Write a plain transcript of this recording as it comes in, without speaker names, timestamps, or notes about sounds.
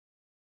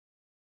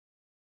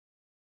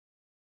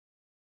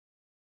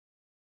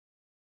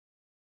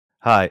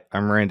Hi,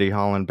 I'm Randy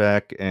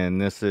Hollenbeck,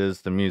 and this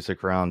is the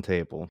Music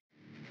Roundtable.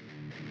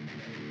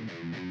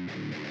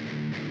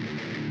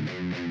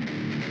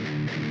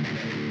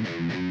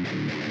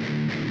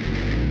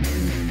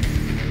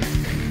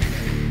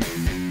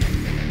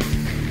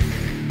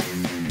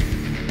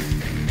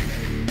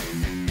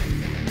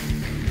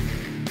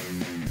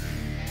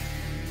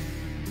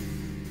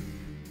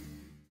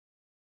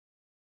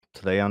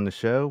 Today on the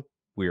show,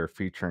 we are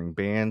featuring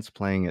bands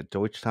playing at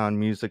Deutschtown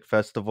Music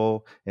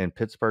Festival in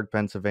Pittsburgh,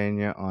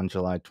 Pennsylvania on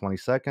July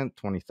 22nd,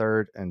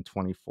 23rd, and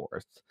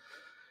 24th.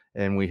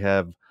 And we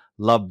have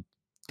Love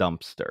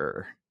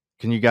Dumpster.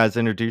 Can you guys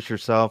introduce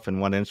yourself and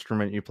what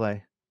instrument you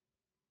play?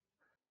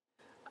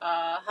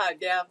 Hi,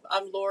 yeah,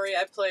 I'm Lori.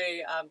 I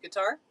play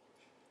guitar.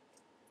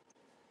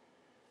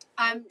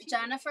 I'm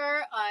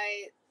Jennifer.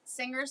 I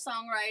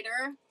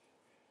singer-songwriter.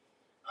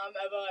 I'm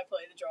Eva. I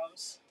play the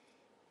drums.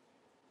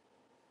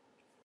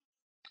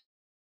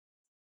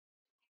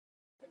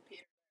 And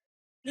Peter.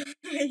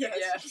 Yes.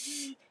 Yeah.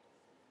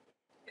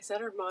 Is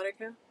that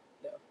harmonica?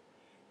 No.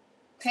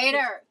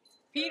 Peter.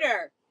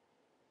 Peter.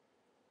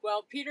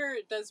 Well, Peter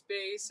does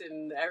bass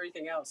and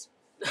everything else.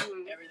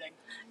 Everything.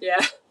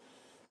 Yeah.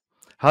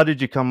 How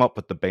did you come up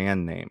with the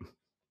band name?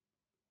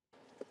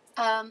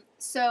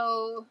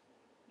 So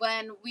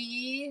when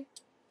we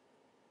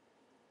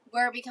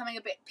were becoming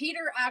a band,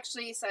 Peter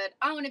actually said,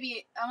 I want to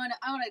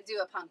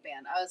do a punk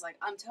band. I was like,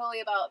 I'm totally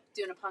about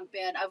doing a punk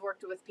band. I've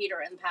worked with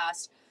Peter in the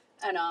past.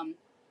 And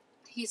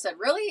he said,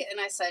 really? And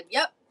I said,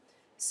 yep.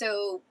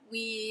 So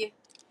we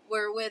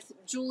were with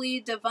Julie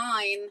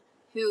Devine,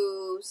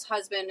 whose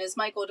husband is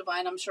Michael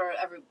Devine. I'm sure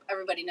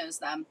everybody knows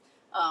them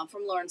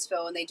from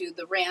Lawrenceville, and they do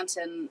the Rant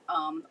and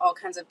all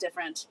kinds of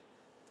different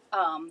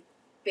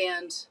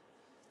band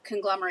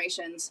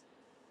conglomerations.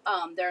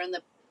 They're in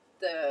the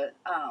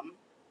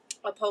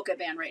a polka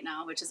band right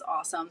now, which is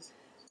awesome.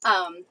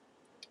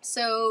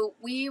 So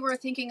we were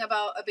thinking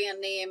about a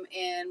band name,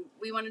 and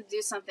we wanted to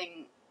do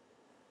something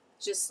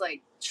just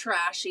like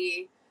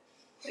trashy,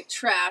 like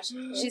trash.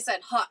 She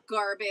said hot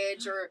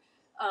garbage, or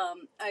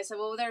I said,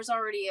 well, there's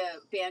already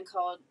a band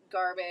called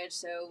Garbage,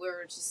 so we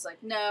were just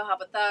like, no, how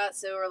about that?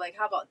 So we're like,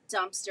 how about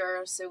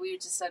Dumpster? So we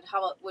just said,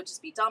 how about would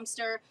just be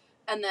Dumpster?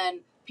 And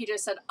then Peter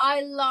said,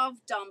 I love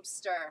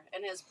Dumpster,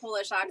 in his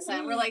Polish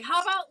accent. We're like,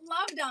 how about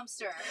Love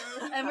Dumpster?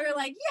 And we were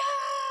like,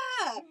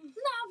 yeah,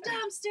 Love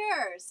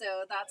Dumpster.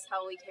 So that's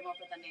how we came up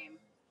with the name.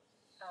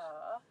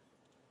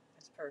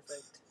 That's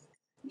perfect.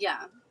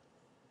 Yeah.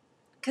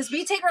 Because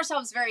we take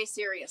ourselves very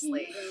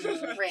seriously,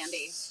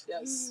 Randy.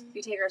 Yes.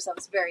 We take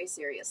ourselves very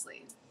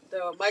seriously.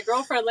 So my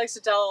girlfriend likes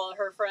to tell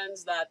her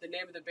friends that the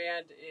name of the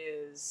band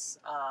is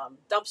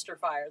Dumpster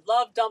Fire.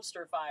 Love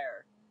Dumpster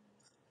Fire.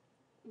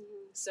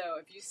 Mm-hmm. So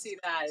if you see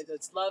that,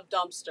 it's Love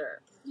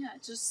Dumpster. Yeah,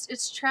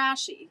 it's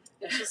trashy.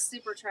 It's just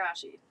super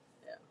trashy.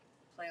 Yeah.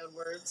 Play on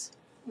words.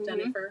 Mm-hmm.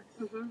 Jennifer.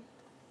 Mm-hmm.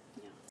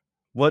 Yeah.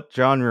 What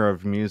genre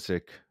of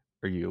music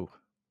are you?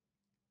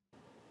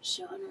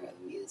 Genre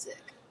of music.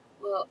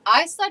 Well,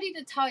 I studied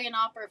Italian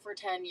opera for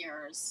 10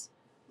 years.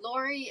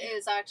 Lori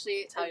is actually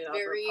Italian a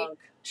very opera punk.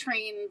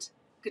 trained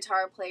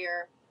guitar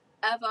player.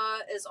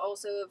 Eva is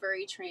also a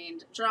very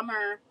trained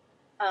drummer.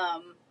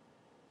 Our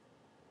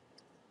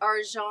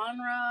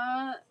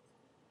genre,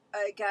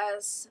 I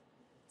guess,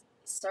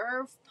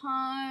 surf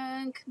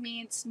punk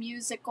meets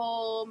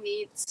musical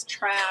meets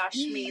trash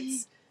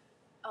meets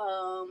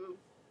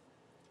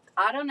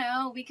I don't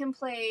know. We can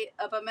play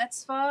a bar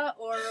mitzvah,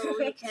 or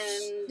we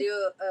can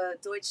do a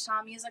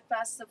Deutschtown Music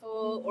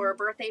Festival, or a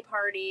birthday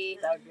party,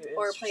 That would be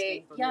or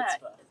play. Yeah,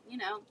 you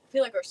know. I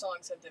feel like our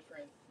songs have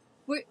different.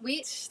 We're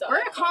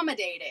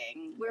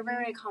accommodating. We're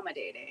very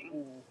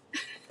accommodating.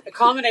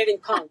 Accommodating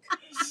punk.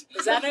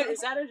 Is that a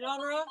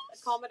genre?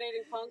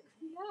 Accommodating punk.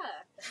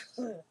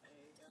 Yeah.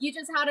 You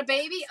just had a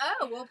baby?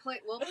 Oh, we'll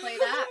play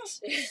that.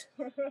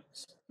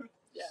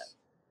 Yeah.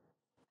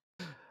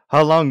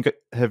 How long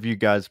have you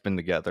guys been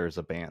together as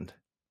a band?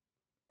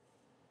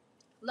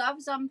 Love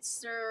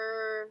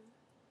Dumpster.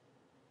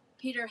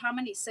 Peter, how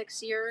many?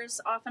 6 years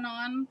off and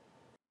on?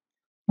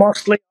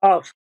 Mostly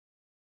off.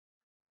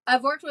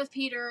 I've worked with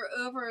Peter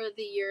over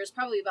the years,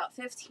 probably about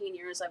 15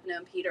 years I've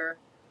known Peter.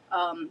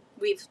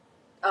 We've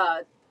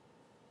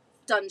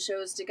done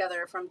shows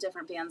together from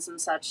different bands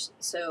and such.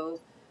 So,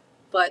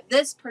 but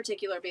this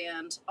particular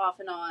band,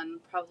 off and on,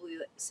 probably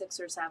 6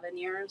 or 7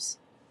 years.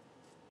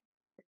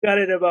 Got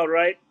it about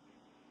right.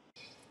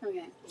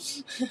 Okay.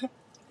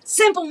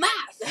 Simple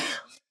math!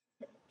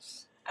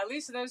 At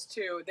least those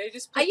two, they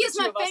just I put use the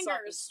two my of us up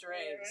fingers. as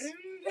strings.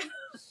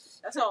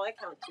 That's all I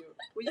count to.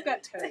 Well, you've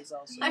got toes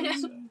also. I know.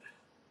 So.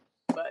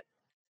 But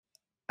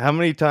How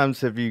many times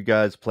have you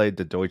guys played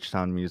the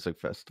Deutschtown Music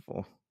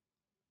Festival?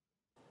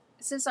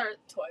 This is our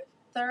Twice.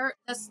 third.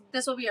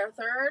 This will be our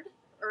third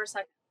or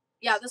second.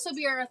 Yeah, this will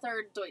be our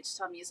third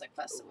Deutschtown Music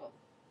Festival.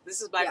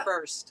 this is my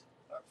first.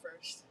 Our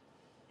first.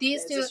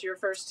 These Is two. this your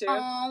first two?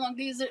 Oh,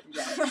 these are.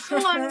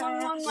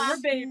 We're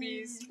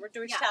babies. We're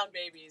Deutschtown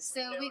babies.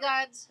 So we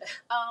got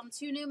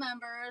 2 new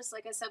members.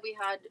 Like I said, we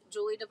had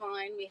Julie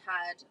Devine. We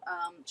had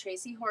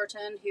Tracy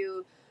Horton,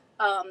 who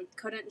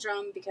couldn't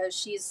drum because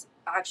she's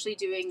actually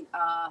doing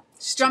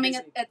She's too drumming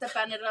busy. at the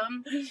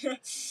Benedum.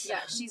 Yeah,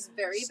 she's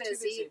very She's too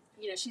busy. busy.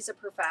 You know, she's a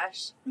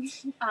profesh.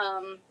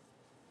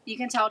 You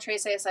can tell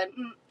Tracy I said,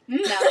 no.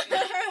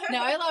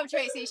 No, I love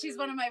Tracy. She's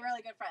one of my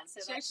really good friends.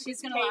 So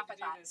she's going to laugh at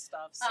that. This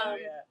stuff, so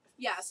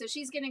Yeah, so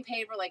she's getting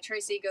paid. We're like,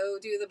 Tracy, go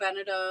do the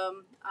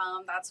Benedum.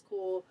 That's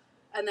cool.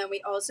 And then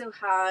we also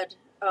had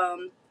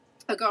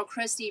a girl,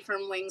 Christy,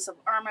 from Wings of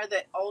Armor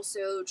that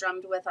also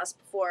drummed with us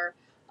before.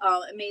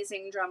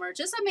 Amazing drummer.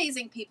 Just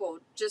amazing people.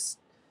 Just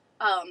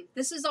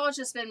this has all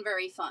just been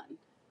very fun.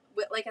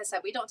 Like I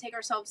said, we don't take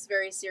ourselves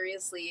very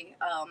seriously.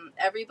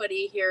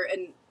 Everybody here,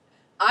 and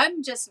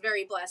I'm just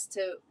very blessed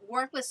to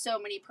work with so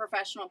many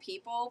professional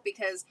people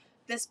because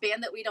this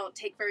band that we don't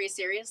take very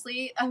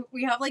seriously,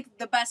 we have like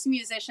the best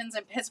musicians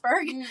in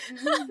Pittsburgh. In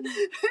this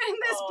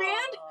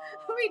band,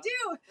 we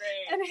do,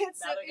 great. and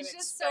it's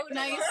just so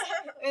nice.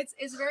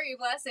 It's very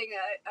blessing.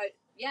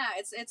 Yeah,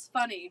 it's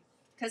funny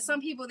because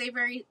some people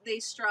they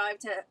strive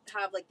to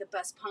have like the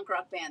best punk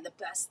rock band, the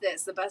best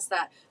this, the best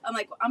that. I'm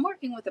like, I'm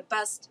working with the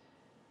best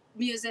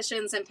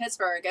musicians in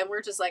Pittsburgh, and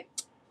we're just like,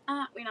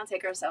 we don't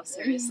take ourselves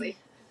seriously.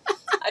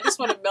 I just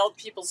want to melt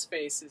people's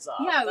faces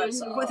off. Yeah,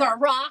 with our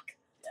rock.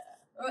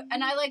 Yeah.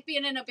 And I like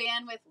being in a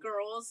band with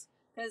girls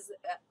because,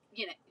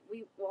 you know,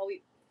 we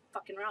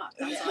fucking rock.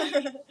 That's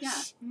why.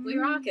 Yeah, we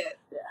rock it.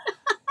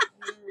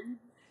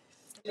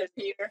 Yeah.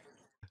 Peter.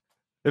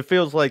 It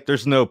feels like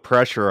there's no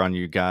pressure on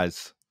you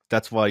guys.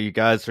 That's why you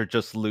guys are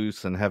just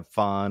loose and have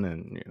fun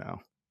and, you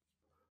know.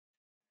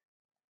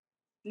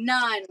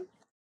 None.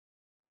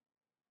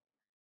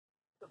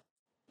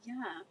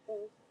 Yeah.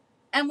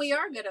 And we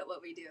are good at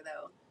what we do,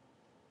 though.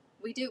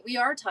 We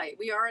are tight.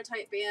 We are a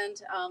tight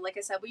band. Like I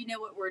said, we know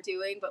what we're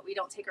doing, but we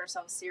don't take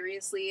ourselves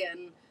seriously,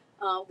 and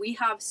we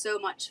have so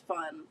much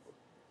fun.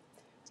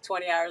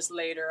 20 hours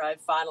later, I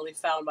finally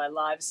found my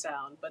live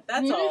sound, but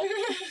that's all.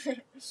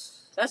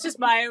 That's just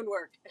my own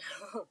work.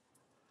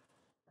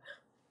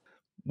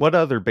 What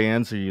other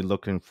bands are you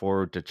looking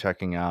forward to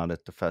checking out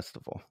at the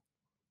festival?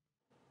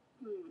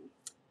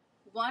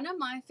 One of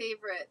my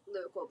favorite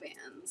local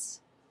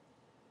bands.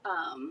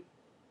 Oh,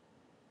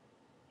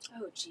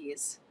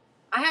 geez.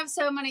 I have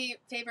so many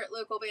favorite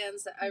local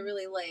bands that I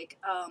really like.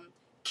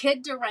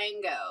 Kid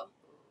Durango.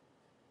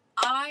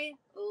 I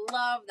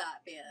love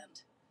that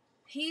band.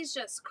 He's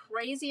just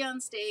crazy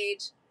on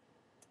stage.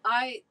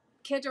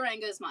 Kid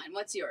Durango's mine.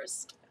 What's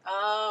yours?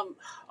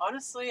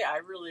 Honestly,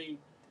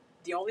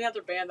 the only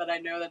other band that I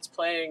know that's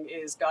playing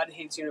is God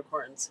Hates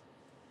Unicorns.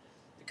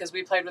 Because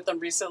we played with them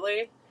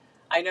recently.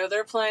 I know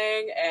they're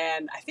playing,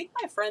 and I think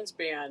my friend's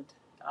band,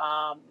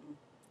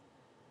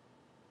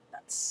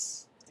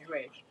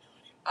 wait.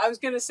 I was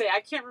going to say,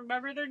 I can't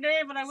remember their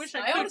name, and I wish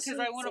I could because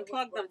I want to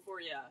plug them for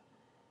you.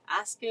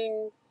 Damn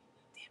it.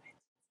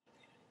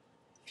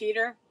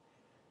 Peter,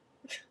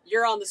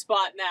 you're on the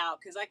spot now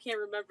because I can't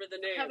remember the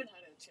name. I haven't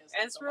had a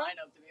chance to line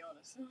up, to be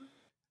honest.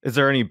 Is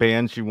there any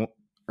bands you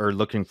are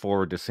looking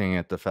forward to seeing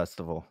at the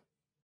festival?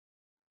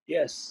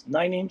 Yes,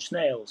 9 Inch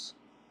Nails.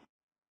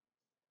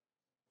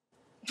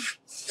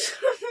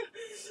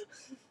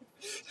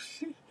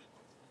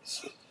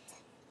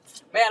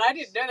 Man, I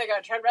didn't know they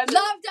got Trent Reznor.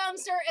 Love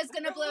Dumpster is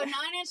going to blow 9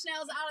 Inch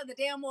Nails out of the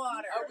damn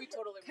water. Oh, we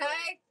totally will.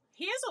 Okay?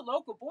 He is a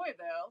local boy,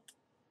 though.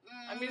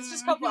 I mean, it's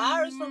just a couple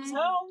hours from his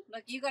home.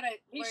 Look, you gotta.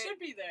 He should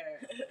be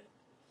there.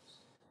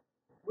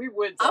 We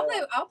would. Though.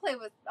 I'll play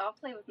with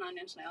 9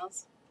 Inch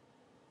Nails.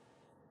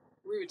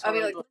 We would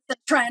totally. I'll be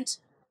like, Trent.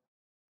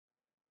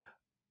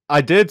 I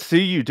did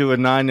see you do a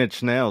 9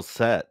 Inch Nails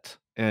set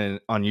on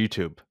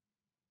YouTube.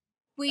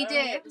 We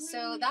did.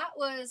 So that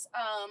was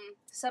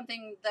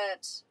something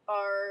that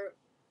our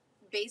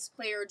bass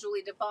player,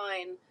 Julie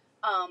Devine,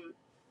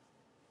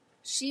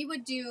 she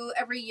would do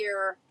every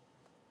year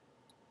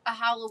a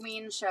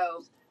Halloween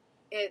show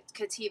at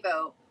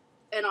Cativo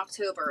in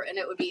October. And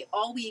it would be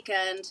all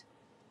weekend,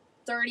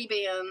 30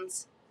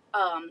 bands,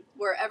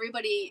 where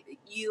everybody,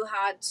 you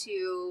had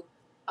to,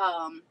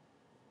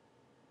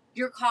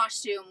 your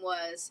costume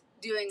was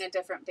doing a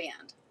different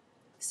band.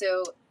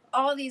 So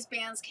all these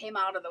bands came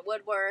out of the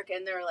woodwork,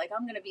 and they're like,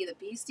 I'm going to be the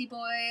Beastie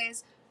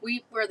Boys.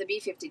 We were the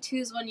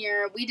B-52s one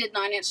year. We did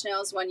 9 Inch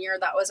Nails one year.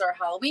 That was our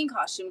Halloween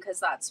costume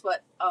because that's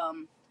what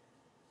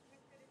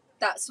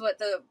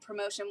the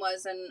promotion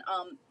was. And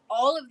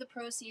all of the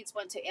proceeds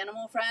went to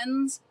Animal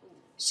Friends.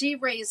 She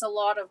raised a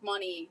lot of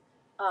money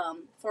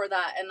for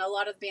that, and a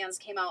lot of bands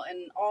came out,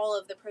 and all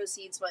of the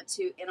proceeds went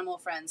to Animal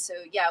Friends. So,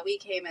 yeah, we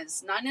came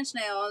as 9 Inch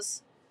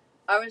Nails.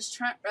 I was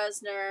Trent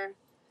Reznor,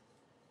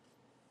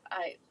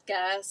 I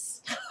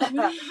guess.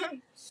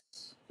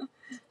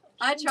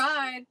 I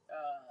tried.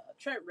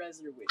 Trent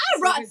Reznor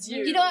wishes.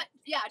 You know what?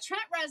 Yeah,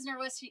 Trent Reznor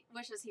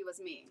wishes he was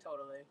me.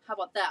 Totally. How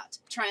about that,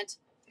 Trent?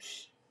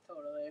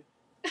 Totally.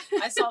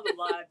 I saw them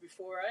live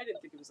before. I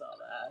didn't think it was all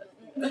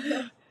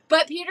that.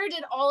 But Peter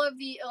did all of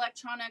the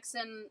electronics,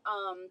 and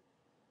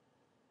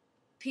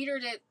Peter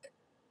did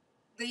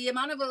the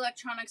amount of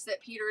electronics that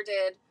Peter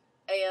did,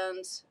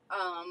 and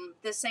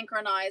the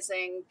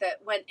synchronizing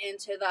that went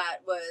into that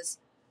was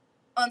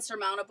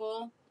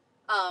unsurmountable.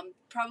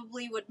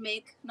 Probably would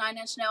make Nine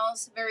Inch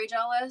Nails very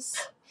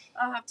jealous,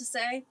 I'll have to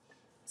say.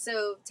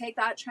 So take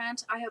that,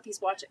 Trent. I hope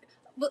he's watching.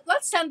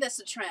 Let's send this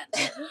to Trent.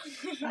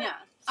 Yeah.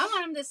 I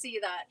want him to see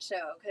that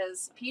show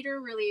because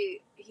Peter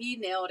really, he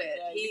nailed it.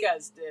 Yeah, you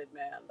guys did,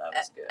 man. That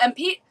was good. And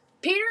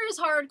Peter is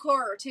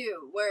hardcore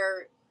too,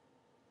 where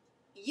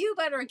you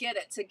better get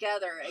it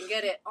together and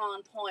get it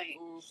on point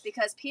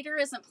because Peter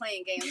isn't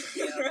playing games with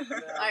you. All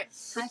right.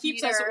 He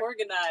keeps us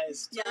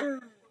organized. Yeah.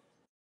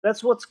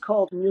 That's what's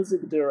called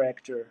music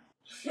director.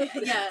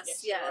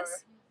 Yes.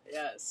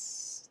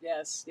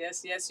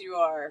 Yes, you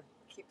are.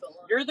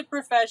 You're the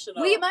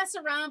professional. We mess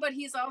around, but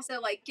he's also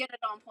like, get it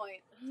on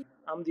point.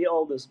 I'm the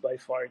oldest by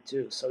far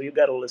too, so you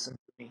gotta listen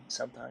to me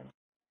sometime.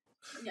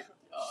 Yeah.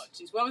 Oh,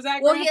 jeez, what was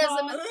that? Well,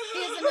 Grandpa?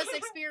 he has a mis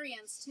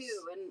experience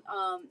too, and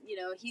you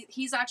know,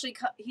 he's actually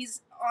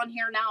he's on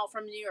here now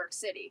from New York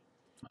City.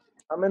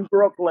 I'm in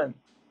Brooklyn.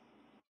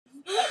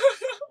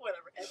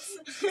 Whatever.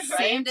 It's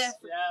same diff.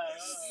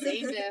 Yeah.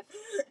 Same diff.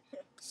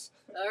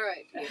 All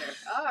right, Peter.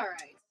 All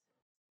right.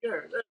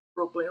 Here, that's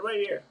Brooklyn,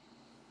 right here.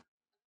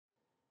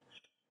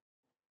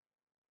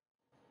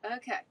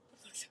 Okay.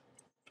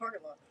 Parking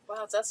lot.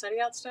 Wow, is that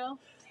sunny out still?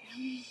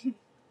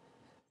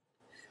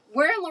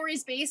 We're in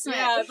Lori's basement.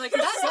 Yeah, it's like,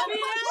 that's sunny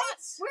out.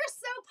 We're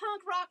so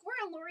punk rock.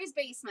 We're in Lori's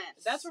basement.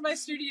 That's where my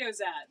studio's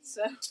at.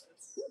 So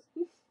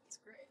It's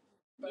great.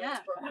 But yeah.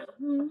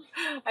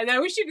 And I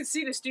wish you could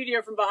see the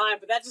studio from behind,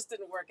 but that just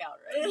didn't work out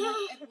right.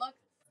 It looked.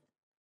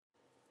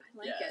 I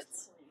like it.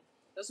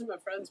 Those are my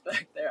friends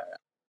back there.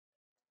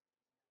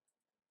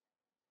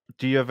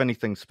 Do you have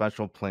anything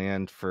special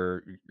planned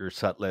for your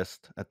set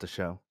list at the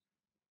show?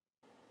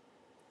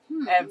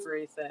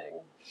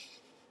 Everything.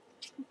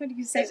 What do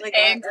you say? As Like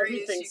angry as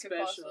everything you could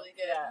special. possibly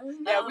get.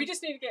 Yeah, we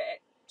just need to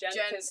get Jen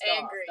pissed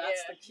angry, off.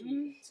 That's yeah. the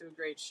key to a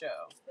great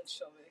show. That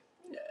show me.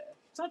 Yeah.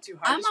 It's not too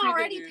hard. I'm Just make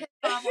already it pissed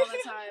off all the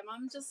time.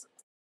 I'm just.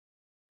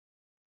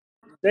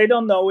 They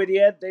don't know it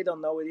yet,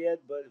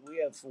 but we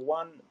have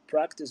one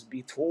practice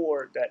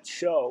before that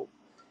show,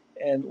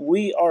 and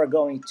we are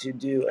going to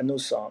do a new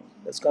song.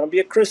 It's going to be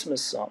a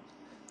Christmas song,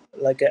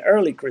 like an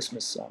early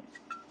Christmas song.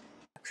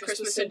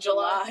 Christmas in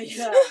July.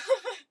 Yeah.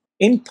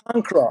 In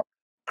punk rock.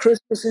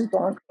 Christmas in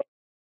punk rock.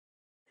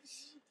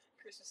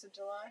 Christmas in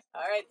July.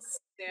 All right.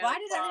 Why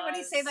did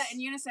everybody say that in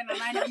unison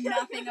and I know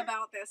nothing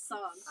about this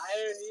song? I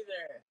don't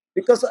either.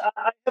 Because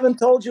I haven't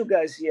told you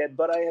guys yet,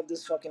 but I have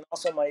this fucking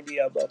awesome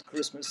idea about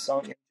Christmas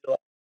song in July.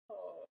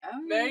 Oh,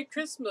 Merry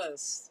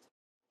Christmas.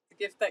 The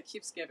gift that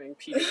keeps giving,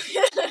 Peter.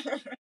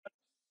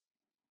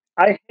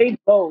 I hate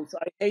both.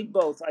 I hate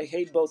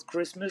both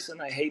Christmas and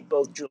I hate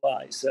both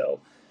July. So,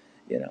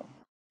 you know.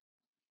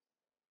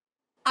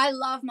 I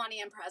love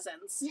money and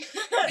presents.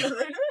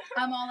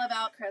 I'm all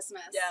about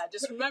Christmas. Yeah,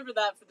 just remember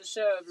that for the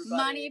show, everybody.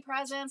 Money,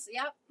 presents,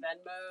 yep.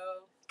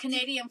 Venmo.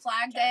 Canadian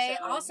Flag Day.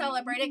 I'll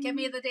celebrate it. Give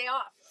me the day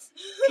off.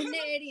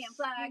 Canadian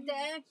Flag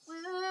Day.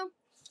 Well,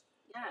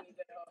 yeah.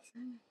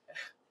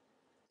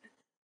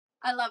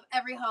 I love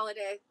every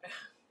holiday.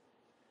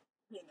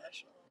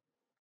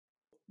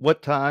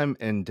 What time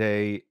and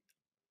day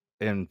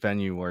and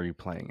venue are you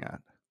playing at?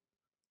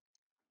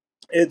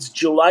 It's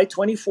July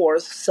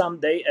 24th,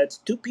 Sunday at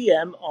 2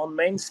 p.m. on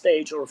main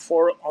stage or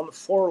on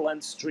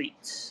Foreland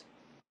Street.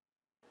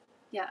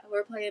 Yeah,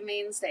 we're playing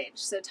main stage.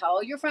 So tell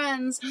all your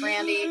friends,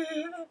 Randy.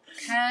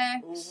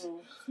 Okay?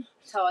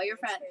 Tell all your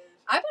friends.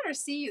 I better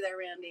see you there,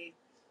 Randy.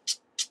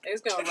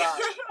 It's going to rock.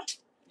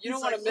 You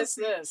don't want to miss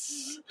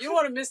this. You don't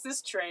want to miss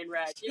this train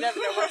wreck. You never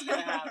know what's going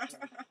to happen.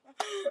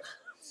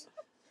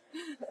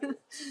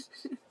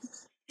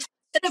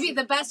 It'll be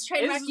the best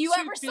train wreck you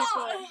ever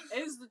saw. It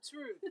is the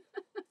truth.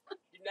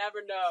 You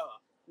never know.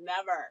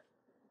 Never.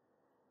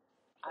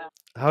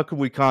 How can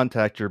we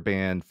contact your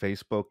band?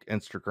 Facebook,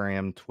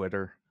 Instagram,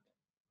 Twitter?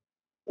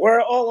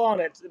 We're all on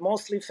it,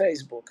 mostly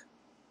Facebook.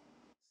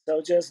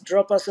 So just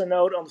drop us a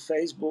note on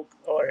Facebook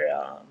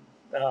or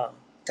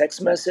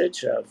text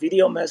message,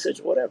 video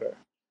message, whatever.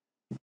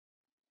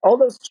 All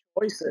those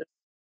choices.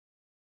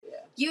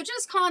 Yeah. You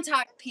just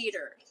contact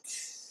Peter.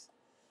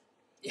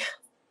 Yeah.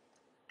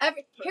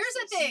 Here's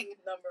the thing.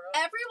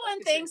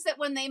 Everyone thinks that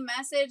when they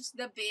message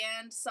the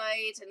band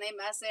site and they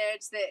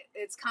message that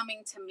it's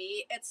coming to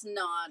me, it's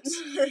not.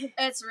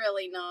 It's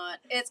really not.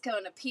 It's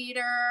going to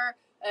Peter,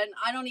 and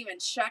I don't even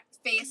check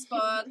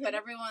Facebook, but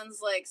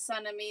everyone's like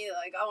sending me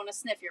like, I want to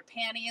sniff your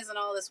panties and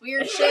all this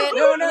weird shit.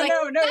 No. Like,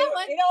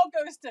 It all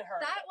goes to her.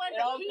 That went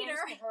it all to Peter.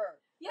 Goes to her.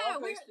 Yeah,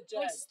 we're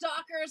like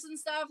stalkers and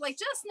stuff. Like,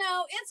 just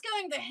know it's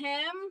going to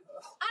him.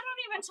 I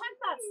don't even check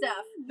that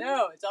stuff.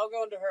 No, it's all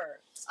going to her.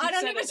 I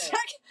don't even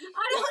check.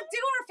 I don't do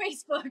her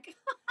Facebook.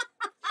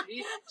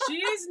 She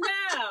is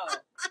now.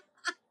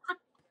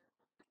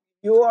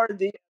 You are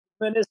the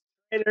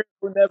administrator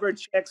who never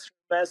checks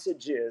her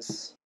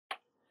messages.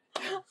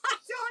 I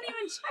don't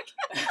even check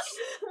it.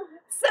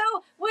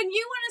 So when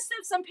you want to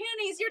sniff some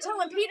panties, you're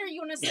telling Peter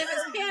you want to sniff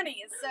his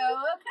panties. So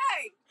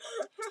okay,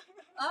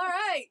 all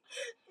right.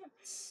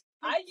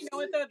 You know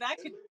what though? That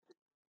could.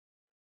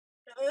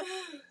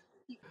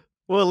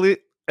 Well,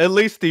 At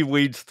least he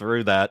weeds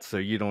through that so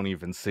you don't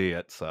even see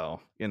it.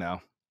 So, you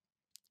know.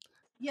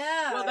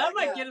 Yeah. Well, that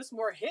might get us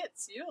more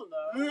hits. You don't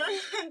know.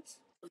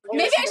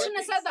 Maybe I shouldn't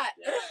have said that.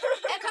 Yeah.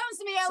 It comes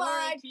to me, I Sorry,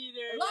 lied. Peter.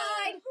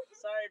 Lied. Yeah.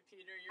 Sorry,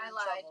 Peter. You're I in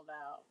lied. trouble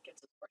now. Get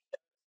to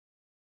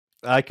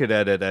I could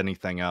edit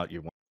anything out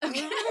you want.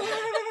 Okay.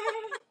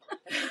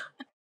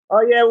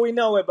 Oh yeah, we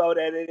know about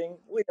editing.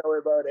 We know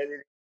about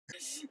editing.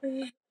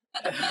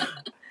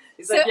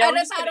 He's So like, yeah, we're edit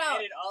just that gonna out.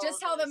 edit all Just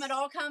of tell them this. it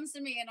all comes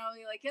to me, and I'll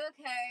be like,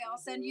 okay, I'll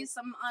send you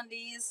some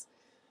undies.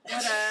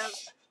 Whatever.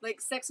 Like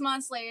 6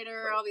 months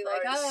later, I'll be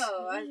like,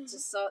 oh, I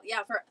just saw.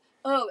 Yeah,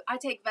 I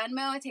take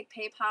Venmo, I take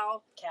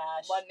PayPal,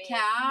 Cash. Money.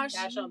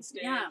 cash On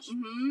stage. Yeah.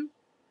 Mm-hmm.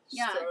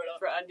 Yeah. Just throw it up.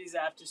 For undies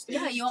after stage.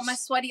 Yeah, you want my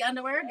sweaty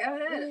underwear? Go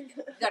ahead.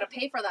 You gotta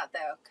pay for that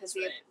though, because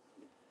Right.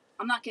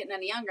 I'm not getting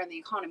any younger, and the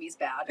economy's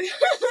bad.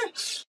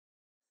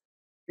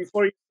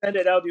 Before you send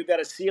it out, you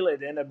gotta seal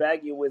it and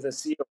bag you with a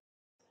seal.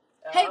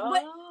 Hey,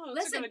 listen.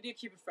 listen, I do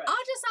keep it fresh. I'll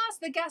just ask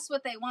the guests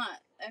what they want.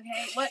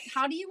 Okay,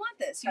 how do you want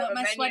this? You Have want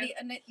a my menu? sweaty?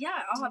 And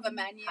I'll have a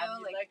menu. How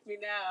do you like me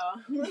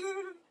now?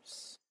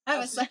 I have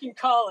a You song. can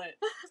call it.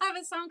 I have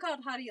a song called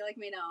 "How Do You Like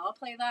Me Now." I'll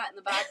play that in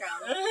the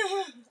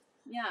background.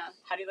 Yeah,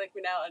 How do you like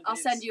me now? Undies? I'll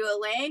send you a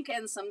link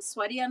and some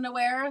sweaty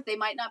underwear. They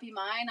might not be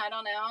mine. I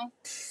don't know.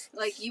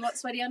 Like, you want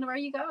sweaty underwear?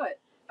 You got it.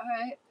 All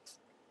right.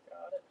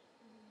 Got it.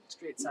 It's a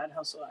great side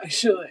hustle,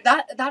 actually.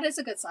 That is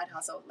a good side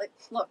hustle. Like,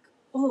 look.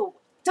 Oh,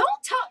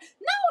 don't tell.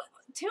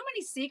 No, too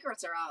many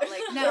secrets are out.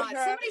 Like, no,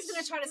 somebody's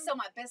gonna try to steal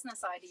my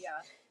business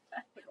idea.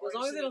 Well, as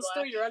long as they don't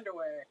steal your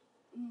underwear.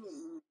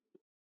 Mm.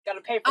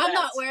 Gotta pay for that. I'm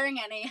not wearing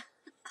any.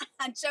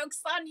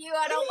 Joke's on you.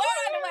 I don't wear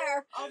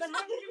underwear. Oh, then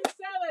how are you gonna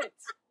sell it?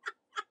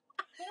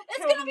 It's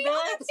gonna be other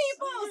Nuts.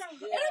 people's. Yeah.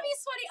 It'll be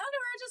sweaty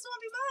underwear. It just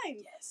won't be mine.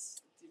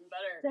 Yes. It's even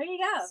better. There you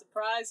go.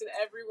 Surprise in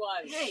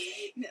everyone.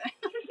 Hey.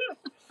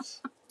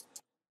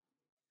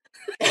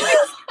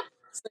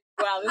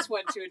 Wow, this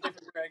went to a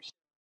different direction.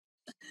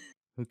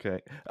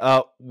 Okay.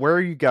 Where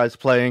are you guys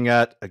playing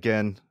at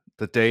again?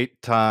 The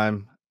date,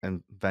 time,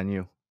 and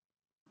venue?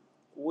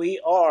 We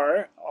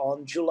are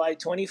on July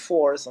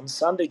 24th, on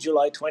Sunday,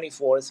 July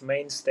 24th,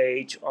 main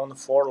stage on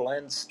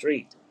Foreland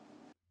Street.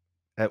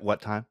 At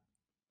what time?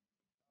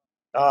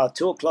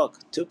 2 o'clock,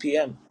 2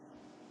 p.m.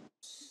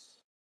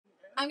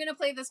 I'm gonna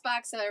play this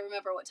back so I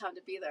remember what time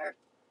to be there.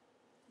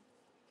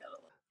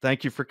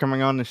 Thank you for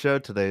coming on the show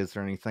today. Is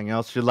there anything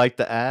else you'd like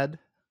to add?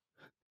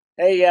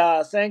 Hey,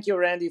 thank you,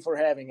 Randy, for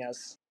having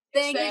us.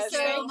 Thank you Yes, so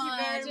thank you much.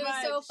 very It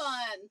was so much.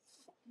 fun.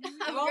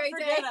 Have You a won't great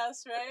day. forget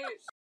us, right?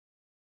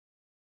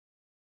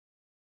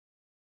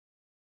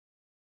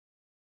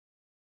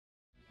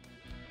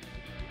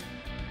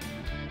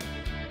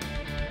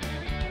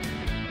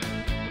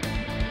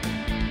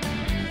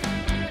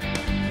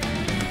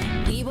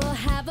 We will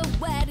have a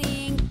wedding.